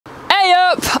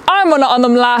I'm on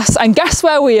Nott'm lass, and guess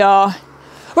where we are?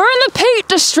 We're in the Peak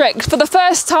District for the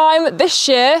first time this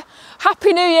year.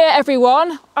 Happy New Year,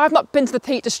 everyone. I've not been to the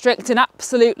Peak District in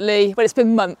absolutely, well, it's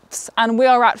been months, and we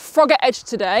are at Froggatt Edge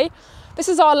today. This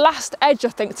is our last edge, I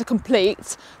think, to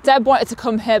complete. Deb wanted to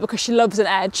come here because she loves an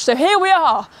edge. So here we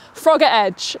are, Froggatt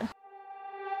Edge.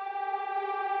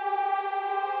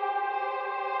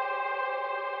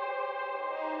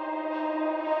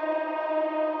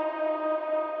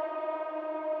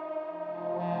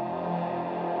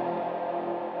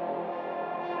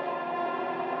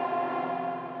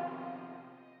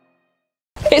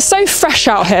 It's so fresh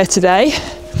out here today.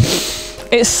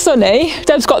 It's sunny.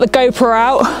 Deb's got the GoPro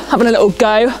out, having a little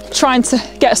go, trying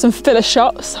to get some filler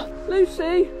shots.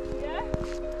 Lucy! Yeah?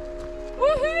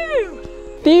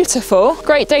 Woohoo! Beautiful.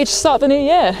 Great day to start the new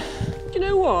year. Do you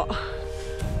know what?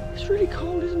 It's really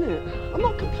cold, isn't it? I'm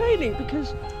not complaining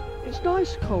because it's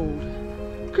nice cold.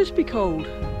 Crispy cold.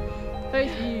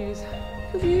 Those views.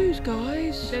 The views,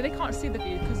 guys. Yeah, they can't see the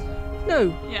view because...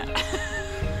 No. Yeah.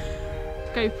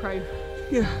 GoPro.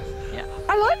 Yeah. Yeah.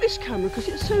 I like this camera because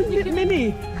it's so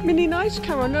mini nice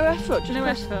camera, no effort. Just No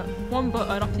effort. One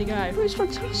button, off you go. Oh, it's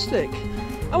fantastic.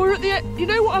 And we're at the you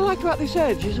know what I like about this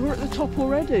edge is we're at the top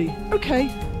already. Okay,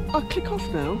 I'll click off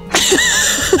now.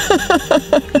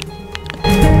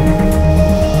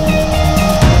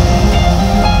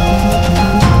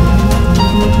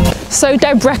 So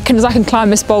Deb reckons I can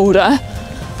climb this boulder,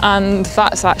 and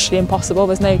that's actually impossible.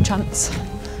 There's no chance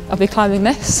I'll be climbing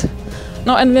this.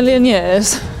 Not in a million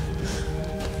years.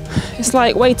 It's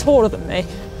like way taller than me.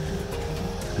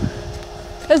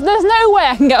 There's no way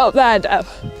I can get up there, Deb.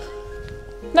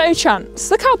 No chance.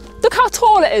 Look how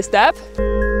tall it is, Deb.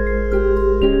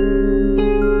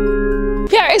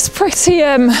 Yeah, it's pretty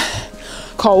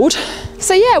cold.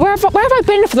 So yeah, where have I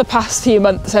been for the past few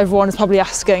months, everyone is probably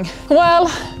asking. Well,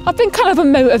 I've been kind of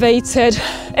unmotivated.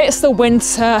 It's the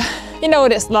winter. You know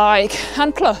what it's like.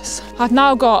 And plus, I've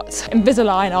now got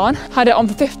Invisalign on. Had it on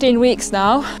for 15 weeks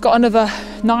now. Got another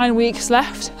 9 weeks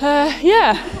left.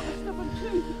 Yeah.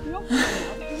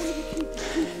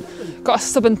 Got a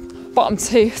stubborn bottom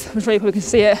tooth. I'm sure you probably can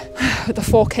see it with the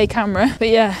 4K camera. But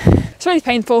yeah, it's really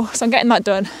painful, so I'm getting that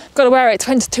done. Got to wear it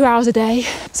 22 hours a day.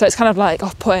 So it's kind of like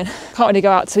off-putting. Can't really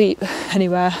go out to eat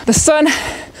anywhere. The sun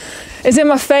is in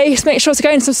my face. Make sure to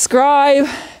go and subscribe.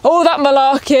 All that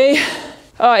malarkey.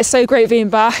 Oh, it's so great being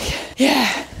back.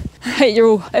 Yeah, I hope you're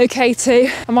all okay too.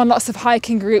 I'm on lots of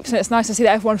hiking groups and it's nice to see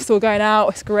that everyone's still going out.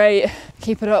 It's great.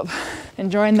 Keep it up.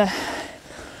 Enjoying the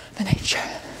nature.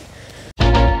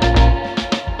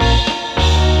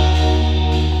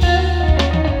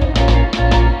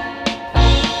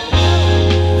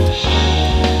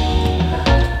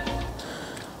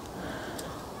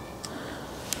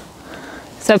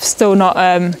 Seb's still not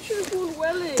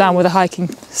down with the hiking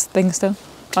thing still,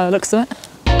 by the looks of it.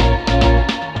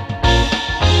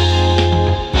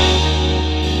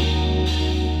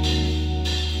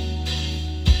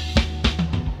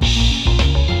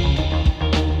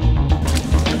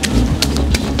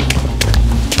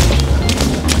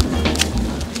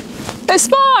 It's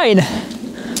fine.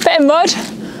 Bit of mud.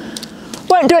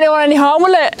 Won't do anyone any harm,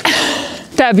 will it?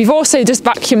 Deb, you've also just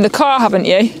vacuumed the car, haven't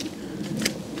you?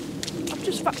 I've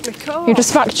just vacuumed my car. You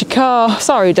just vacuumed your car.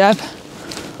 Sorry, Deb.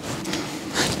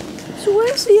 So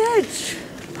where's the edge?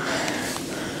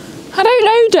 I don't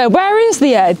know, Deb. Where is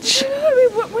the edge?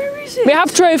 Where is it? We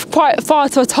have drove quite far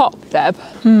to the top, Deb.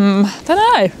 Don't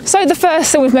know. So the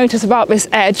first thing we've noticed about this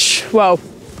edge, well,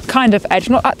 kind of edge,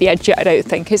 not at the edge yet, I don't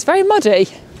think. It's very muddy.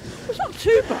 It's not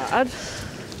too bad.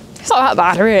 It's not that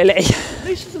bad, really. At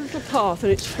least it's a little path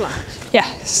and it's flat.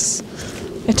 Yes,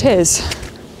 it is.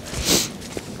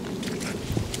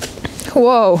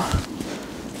 Whoa.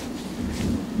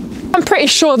 I'm pretty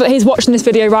sure that he's watching this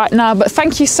video right now, but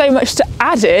thank you so much to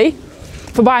Addy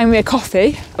for buying me a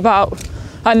coffee about,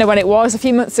 I don't know when it was, a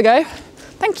few months ago.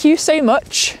 Thank you so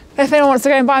much. If anyone wants to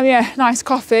go and buy me a nice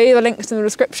coffee, the link's in the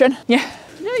description. Yeah.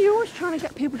 No, you're always trying to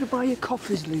get people to buy your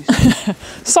coffees, Lucy.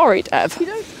 Sorry, Deb. You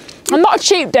don't, I'm not a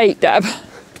cheap date, Deb.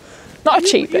 Not a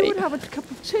cheap date. You would have a cup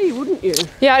of tea, wouldn't you?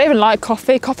 Yeah, I don't even like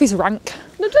coffee. Coffee's rank.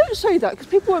 No, don't say that, because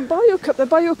people won't buy you a cup, they'll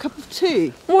buy you a cup of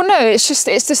tea. Well, no, it's just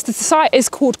the site is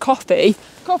called coffee.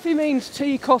 Coffee means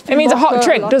tea, coffee, It means a hot mocha,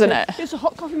 drink, latte. doesn't it? It's a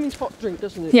hot coffee means hot drink,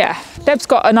 doesn't it? Yeah. Deb's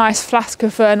got a nice flask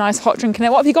of a nice hot drink in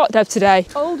it. What have you got, Deb, today?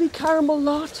 Oldie caramel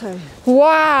latte.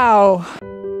 Wow.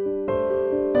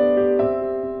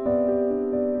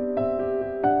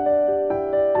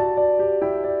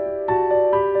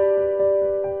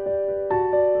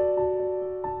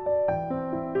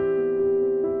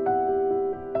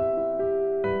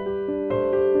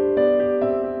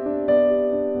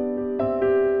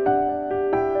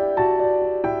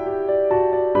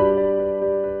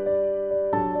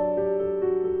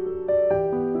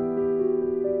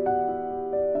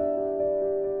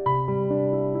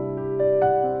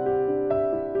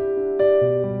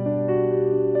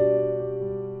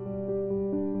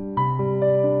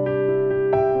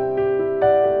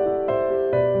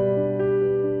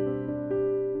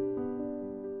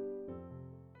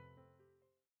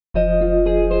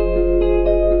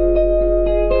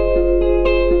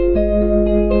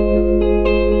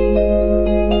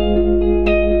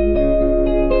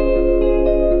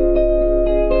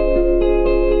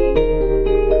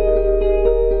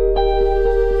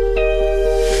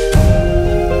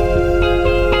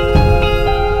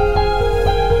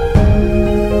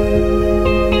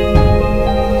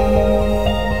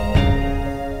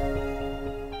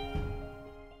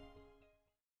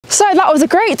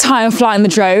 great time flying the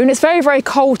drone. It's very, very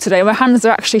cold today. My hands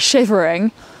are actually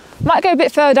shivering. Might go a bit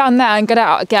further down there and get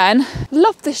out again.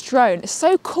 Love this drone, it's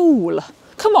so cool.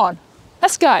 Come on,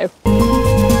 let's go.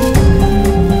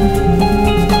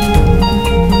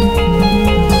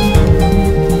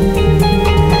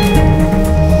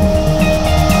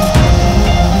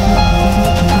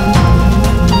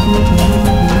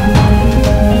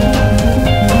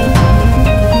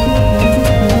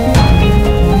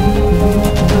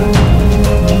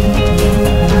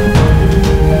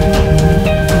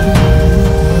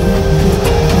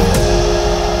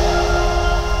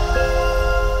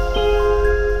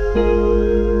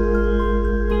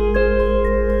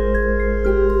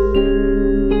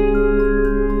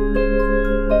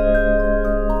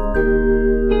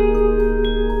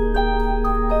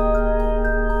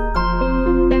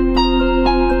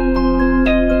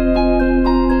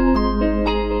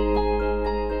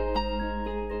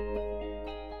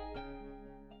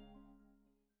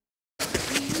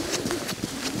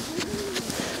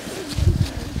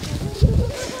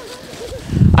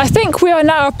 I think we are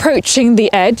now approaching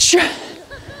the edge.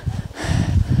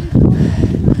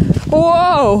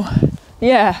 Whoa!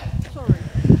 Yeah. Sorry.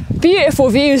 Beautiful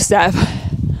views, Deb.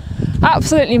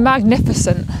 Absolutely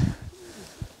magnificent.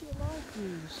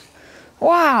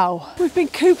 Wow. We've been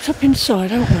cooped up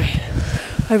inside, haven't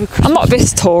we? Over Christmas. I'm not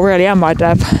this tall, really, am I,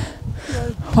 Deb? No.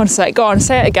 One sec, go on,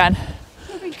 say it again.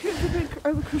 We've been cooped up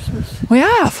over Christmas. We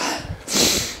have.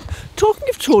 Talking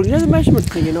of tall, you know the measurement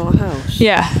thing in our house?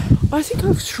 Yeah. I think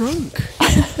I've shrunk.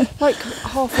 Like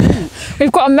half an inch.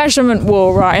 We've got a measurement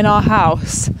wall right in our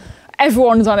house.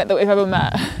 Everyone's on it that we've ever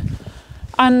met.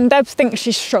 And Deb thinks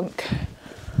she's shrunk.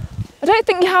 I don't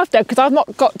think you have, Deb, because I've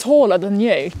not got taller than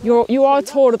you. You are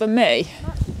taller than me.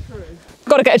 That's true.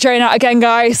 Got to get a drain out again,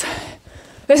 guys.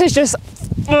 This is just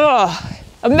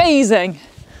amazing.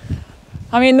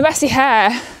 I mean, the messy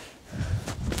hair.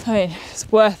 I mean, it's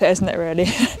worth it, isn't it, really?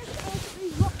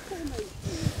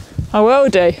 I will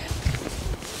do.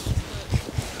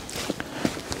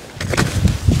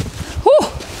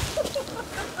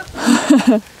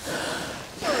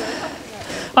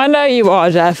 I know you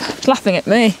are, Dev. Laughing at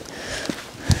me.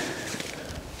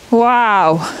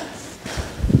 Wow.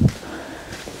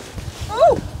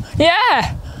 Oh,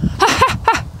 yeah.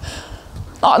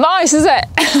 Not nice, is it?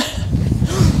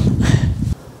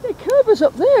 Yeah, Kerber's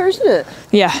up there, isn't it?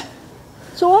 Yeah.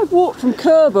 So I've walked from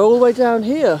Kerber all the way down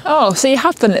here. Oh, so you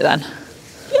have done it then?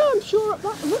 Yeah, I'm sure I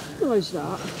recognise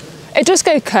that. It does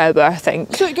go Kerber, I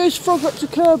think. So it goes Froggatt to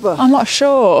Kerber? I'm not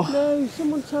sure. No,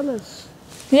 someone tell us.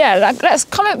 Yeah, let's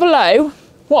comment below.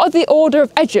 What are the order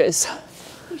of edges?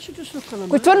 We should just look on a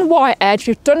map. We've done White Edge,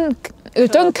 we've done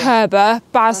Kerber,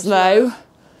 Baslow,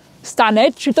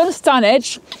 Stanage, we've done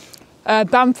Stanage,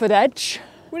 Bamford Edge.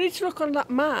 We need to look on that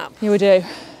map. Yeah, we do.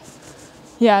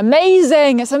 Yeah,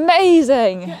 amazing, it's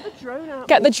amazing. Get the drone out.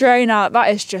 Get the drone out,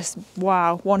 that is just,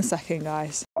 wow. 1 second,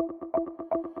 guys.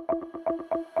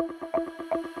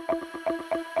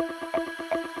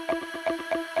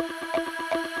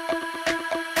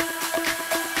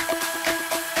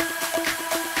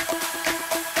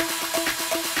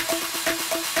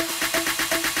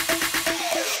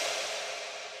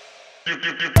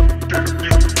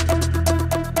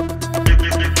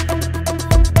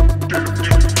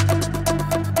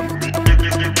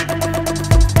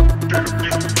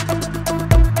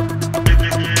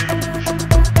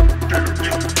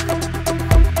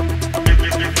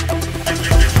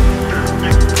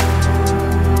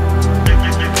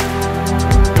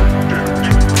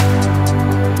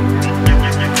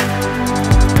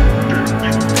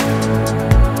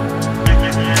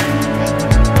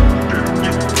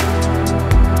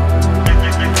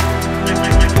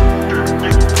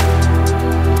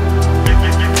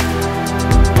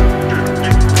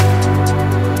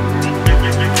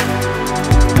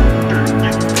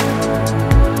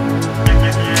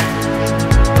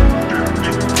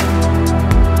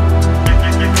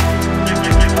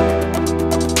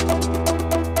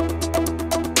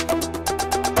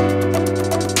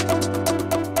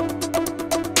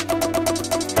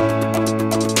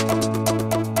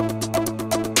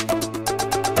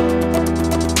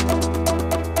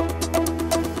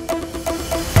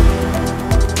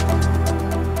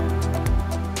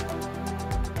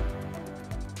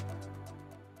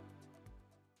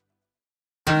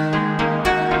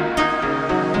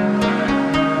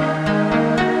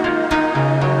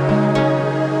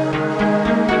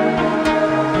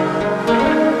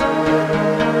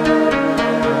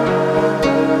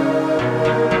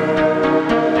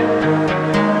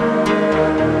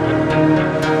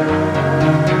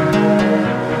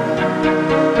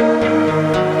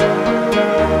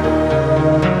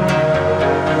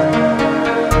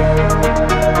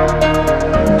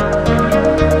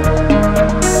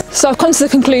 I've come to the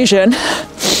conclusion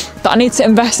that I need to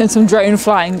invest in some drone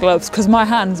flying gloves because my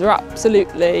hands are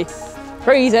absolutely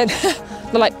freezing.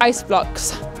 They're like ice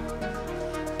blocks.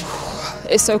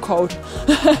 It's so cold,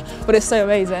 but it's so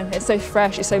amazing. It's so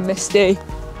fresh, it's so misty.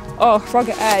 Oh,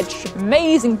 Froggatt Edge,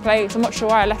 amazing place. I'm not sure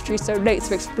why I left you so late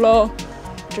to explore.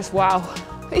 Just wow.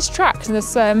 These tracks and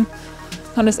this on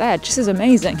this edge, this is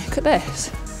amazing. Look at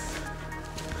this.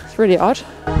 It's really odd.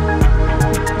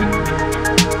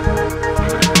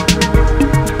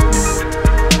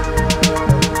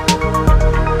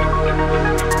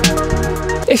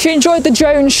 If you enjoyed the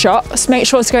drone shots, make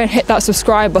sure to go and hit that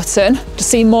subscribe button to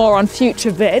see more on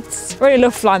future vids. Really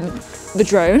love flying the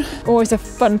drone, always a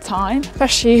fun time,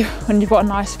 especially when you've got a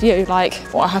nice view like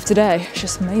what I have today. It's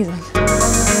just amazing.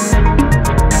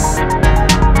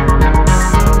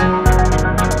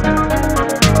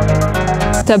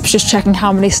 Deb's just checking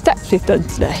how many steps we've done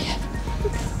today.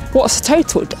 What's the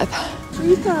total, Deb?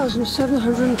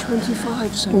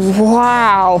 3,725 so far.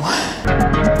 Wow.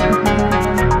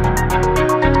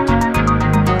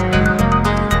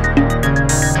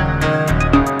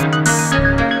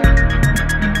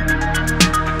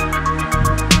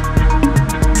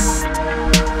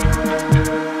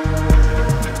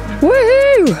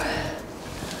 Woohoo!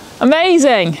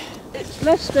 Amazing! It's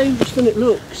less dangerous than it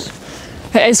looks.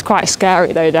 It is quite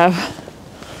scary though, Dev.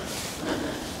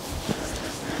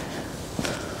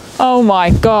 Oh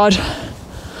my God.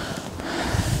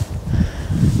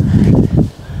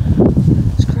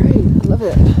 It's great, I love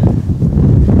it.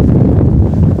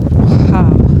 Wow.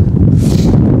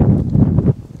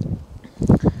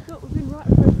 Look, we've been right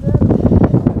over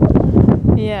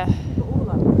there. Yeah.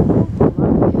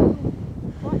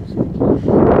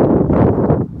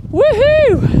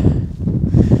 Woohoo!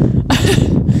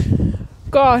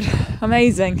 God,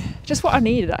 amazing. Just what I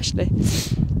needed actually.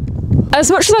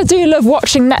 As much as I do love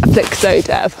watching Netflix though,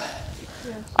 Deb,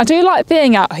 I do like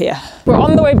being out here. We're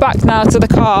on the way back now to the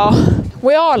car.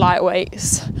 We are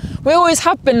lightweights. We always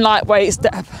have been lightweights,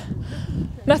 Deb.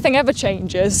 Nothing ever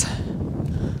changes.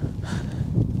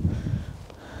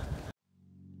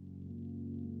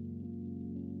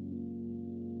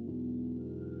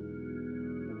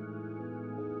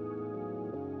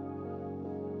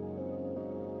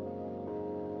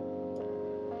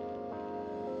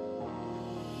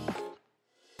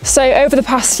 So over the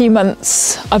past few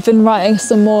months, I've been writing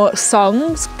some more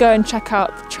songs. Go and check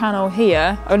out the channel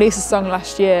here. I released a song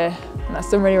last year and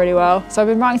that's done really, really well. So I've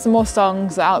been writing some more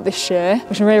songs out this year,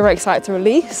 which I'm really, really excited to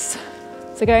release.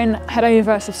 So go and head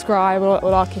over, subscribe, or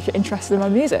like if you're interested in my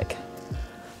music.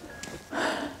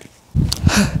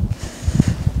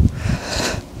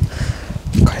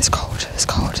 God, it's cold, it's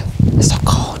cold. It's so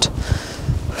cold.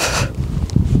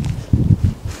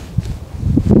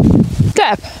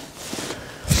 Deb.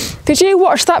 Did you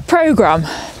watch that programme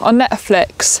on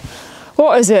Netflix?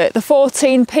 What is it? The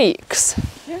 14 Peaks?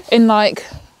 Yes. In like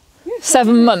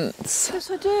 7 months? Yes,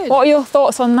 I did. What are your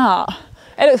thoughts on that?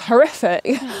 It looks horrific.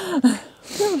 That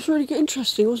was really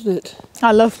interesting, wasn't it?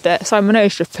 I loved it. Sorry, my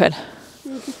nose dripping.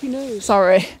 You're a drippy nose.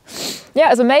 Sorry. Yeah, it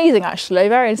was amazing actually,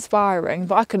 very inspiring,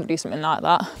 but I couldn't do something like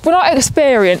that. We're not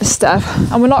experienced, Steph,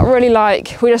 and we're not really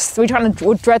like, we'd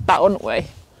dread that, wouldn't we?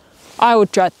 I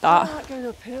would dread that. I like going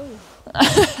uphill.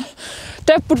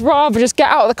 Deb would rather just get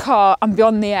out of the car and be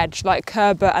on the edge like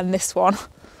Herbert and this one.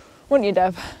 Wouldn't you,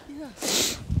 Deb? Yeah.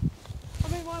 I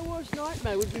mean, my worst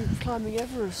nightmare would be climbing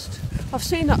Everest. I've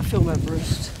seen that film,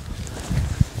 Everest.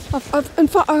 In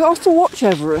fact, I often watch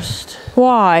Everest.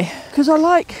 Why? Because I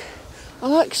like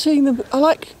seeing them. I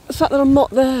like the fact that I'm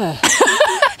not there.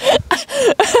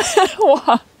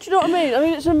 What? Do you know what I mean? I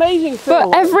mean, it's an amazing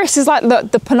film. But Everest is like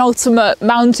the penultimate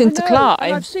mountain to climb.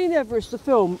 And I've seen Everest,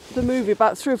 the movie,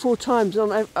 about 3 or 4 times on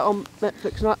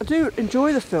Netflix, and I do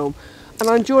enjoy the film, and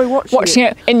I enjoy watching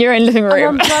it in your own living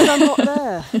room. And I'm glad I'm not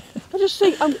there. I just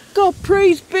think, God,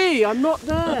 praise be, I'm not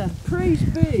there. Praise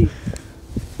be.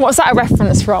 What's that a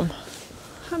reference from?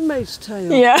 Handmaid's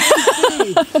Tale. Yeah.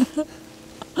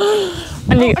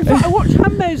 In fact, I watched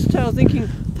Handmaid's Tale thinking,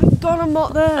 thank God I'm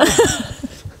not there.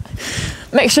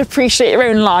 Makes you appreciate your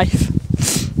own life.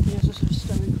 Yeah, it's a sort of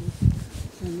stoical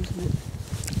thing, isn't it?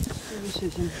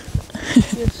 Stoicism.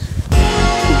 Yes.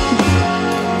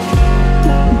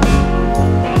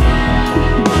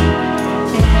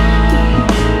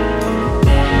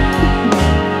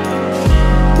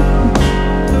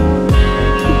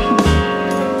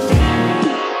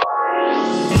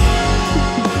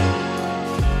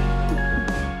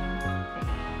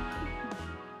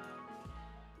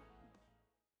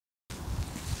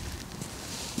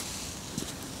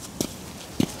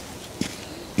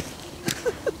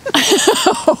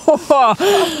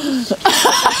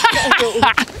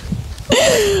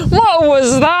 What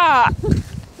was that? I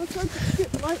tried to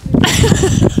skip lightly.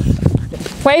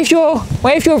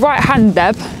 Wave your right hand,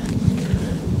 Deb.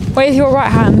 Wave your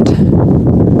right hand.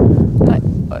 Like,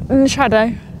 in the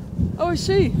shadow. Oh, I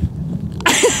see.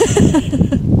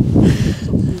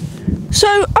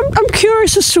 So I'm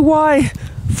curious as to why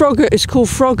Froggatt is called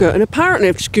Froggatt, and apparently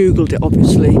I've just googled it.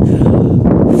 Obviously,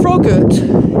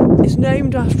 Froggatt is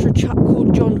named after a chap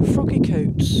called John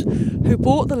Froggycoats, who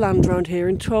bought the land around here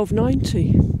in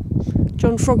 1290.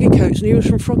 John Froggycoats, and he was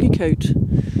from Froggycoat.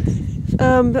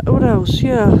 What else?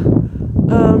 Yeah.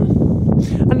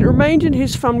 And it remained in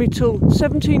his family till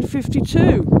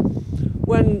 1752,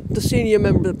 when the senior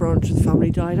member of the branch of the family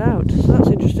died out. So that's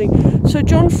interesting. So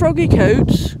John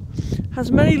Froggycoats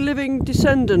has many living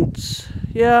descendants.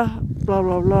 Yeah, blah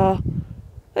blah blah.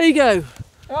 There you go.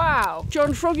 Wow.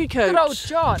 John Froggycoats. Good old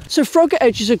John. So Froggatt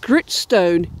Edge is a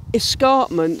gritstone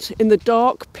escarpment in the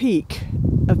dark peak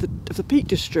of the Peak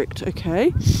District.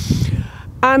 Okay.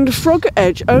 And Froggatt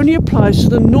Edge only applies to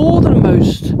the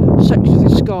northernmost section of the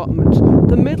escarpment.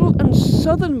 The middle and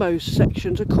southernmost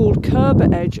sections are called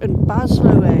Kerber Edge and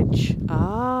Baslow Edge.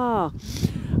 Ah.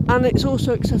 And it's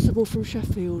also accessible from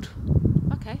Sheffield.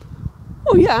 Okay.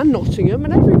 Oh yeah, and Nottingham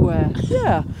and everywhere.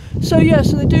 Yeah. So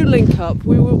they do link up.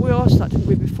 We asked that, didn't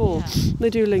we, before? Yeah. They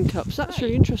do link up. So that's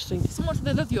really interesting. Someone said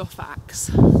they love your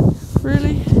facts.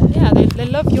 Really? Yeah, they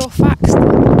love your facts.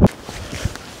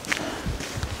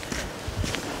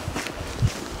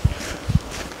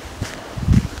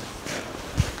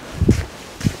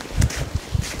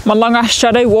 My long ass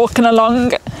shadow walking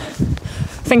along,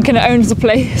 thinking it owns the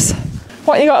place.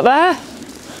 What you got there?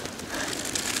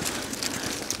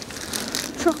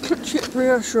 Chocolate chip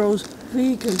brioche rolls,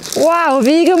 vegan. Wow,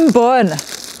 vegan bun.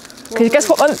 Because guess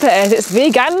what month it is? It's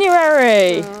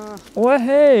Veganuary.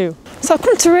 Woohoo. So I've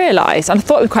come to realise, and I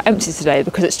thought it was quite empty today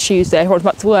because it's Tuesday, everyone's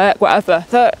back to work, whatever,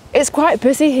 that it's quite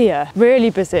busy here,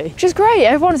 really busy, which is great.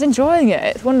 Everyone's enjoying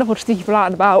it. It's wonderful to see people out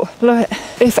and about. Love it.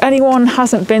 If anyone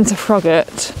hasn't been to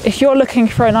Froggatt, if you're looking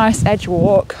for a nice edge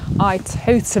walk, I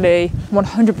totally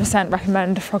 100%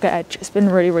 recommend Froggatt Edge. It's been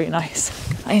really, really nice.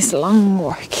 Nice long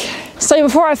walk. So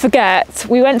before I forget,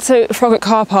 we went to Froggatt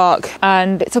car park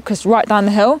and it took us right down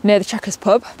the hill near the Checkers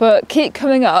pub, but keep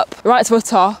coming up right to the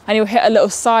top and you'll hit a little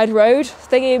side road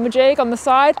thingy-majig on the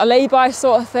side, a lay-by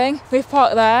sort of thing. We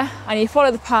park there and you follow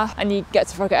the path and you get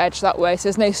to Froggatt Edge that way, so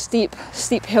there's no steep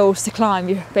hills to climb.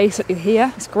 You're basically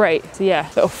here. It's great. So yeah,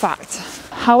 little fact.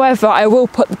 However, I will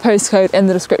put the postcode in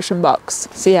the description box.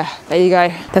 So yeah, there you go.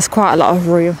 There's quite a lot of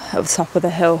room at the top of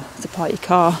the hill to park your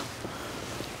car.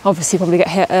 Obviously probably get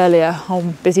here earlier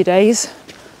on busy days,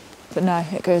 but no,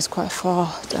 it goes quite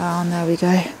far down. There we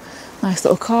go. Nice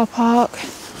little car park.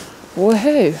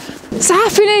 Woohoo. So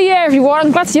happy new year everyone.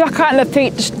 I'm glad to be back out in the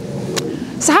Peak.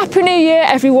 So happy new year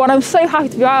everyone. I'm so happy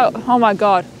to be out. Oh my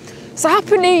God. So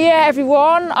happy new year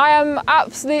everyone. I am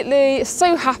absolutely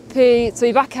so happy to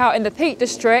be back out in the Peak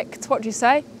District. What do you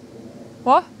say?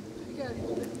 What?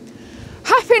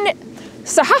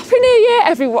 So happy new year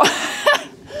everyone.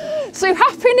 So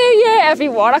happy new year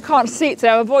everyone. I can't see it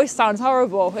today, my voice sounds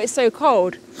horrible, it's so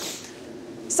cold.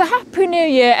 So happy new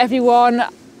year everyone.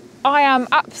 I am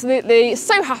absolutely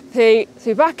so happy to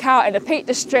be back out in the Peak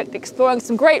District exploring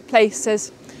some great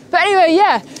places. But anyway,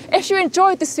 yeah, if you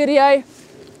enjoyed this video,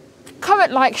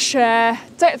 comment, like, share.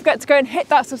 Don't forget to go and hit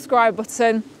that subscribe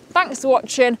button. Thanks for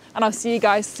watching and I'll see you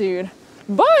guys soon.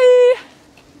 Bye!